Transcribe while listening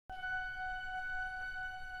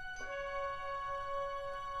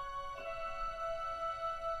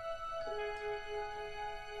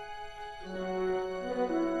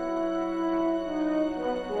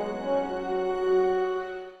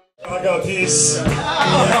Gaga piece. I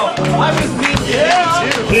was mean, yeah.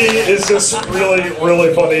 Too. He is just really,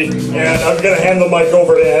 really funny, and I'm gonna hand the mic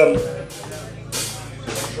over to him.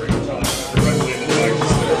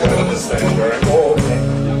 Oh, okay.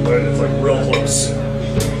 But it's like real close.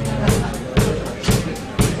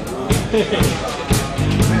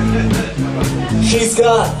 She's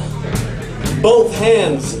got both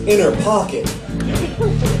hands in her pocket,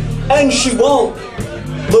 and she won't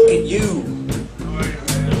look at you.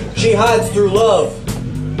 She hides through love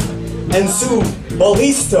and su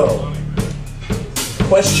bolisto.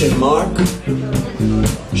 Question mark.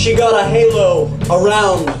 She got a halo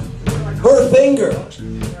around her finger.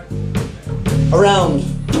 Around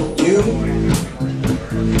you.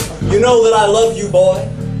 You know that I love you, boy.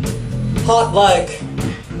 Hot like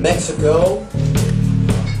Mexico.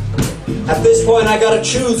 At this point I gotta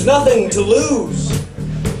choose, nothing to lose.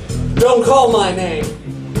 Don't call my name.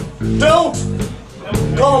 Don't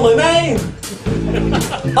call my name.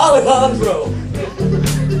 Alejandro.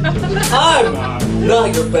 I'm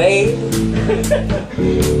not your babe.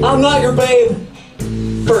 I'm not your babe,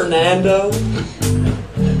 Fernando.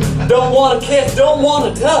 Don't want to kiss, don't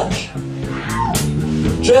want to touch.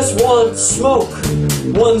 Just want smoke,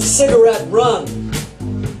 one cigarette run.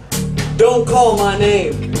 Don't call my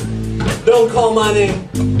name. Don't call my name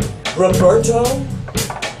Roberto.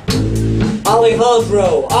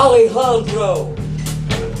 Alejandro, Alejandro.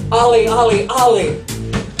 Alejandro.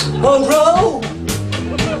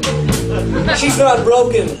 She's not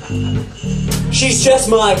broken. She's just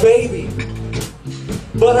my baby.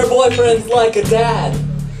 But her boyfriend's like a dad.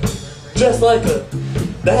 Just like a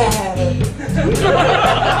dad.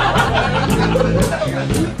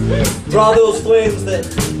 Draw those flames that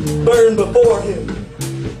burn before him.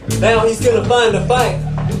 Now he's gonna find a fight.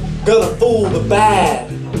 Gonna fool the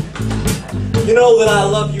bad. You know that I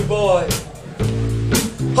love you, boy.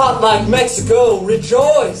 Hot like Mexico,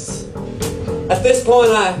 rejoice. At this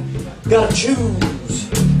point I gotta choose.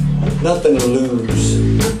 Nothing to lose.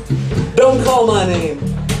 Don't call my name.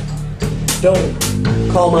 Don't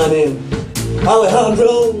call my name.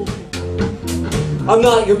 Alejandro. I'm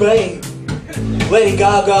not your babe. Lady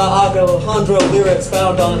Gaga, Alejandro lyrics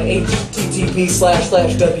found on http://w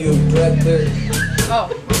director. Oh.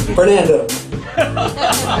 Fernando.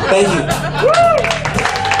 Thank you.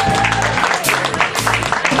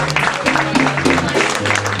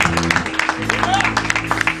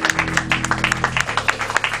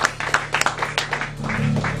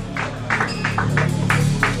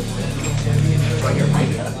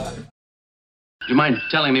 Do you mind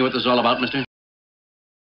telling me what this is all about, mister?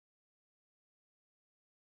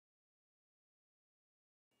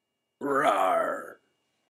 Rawr.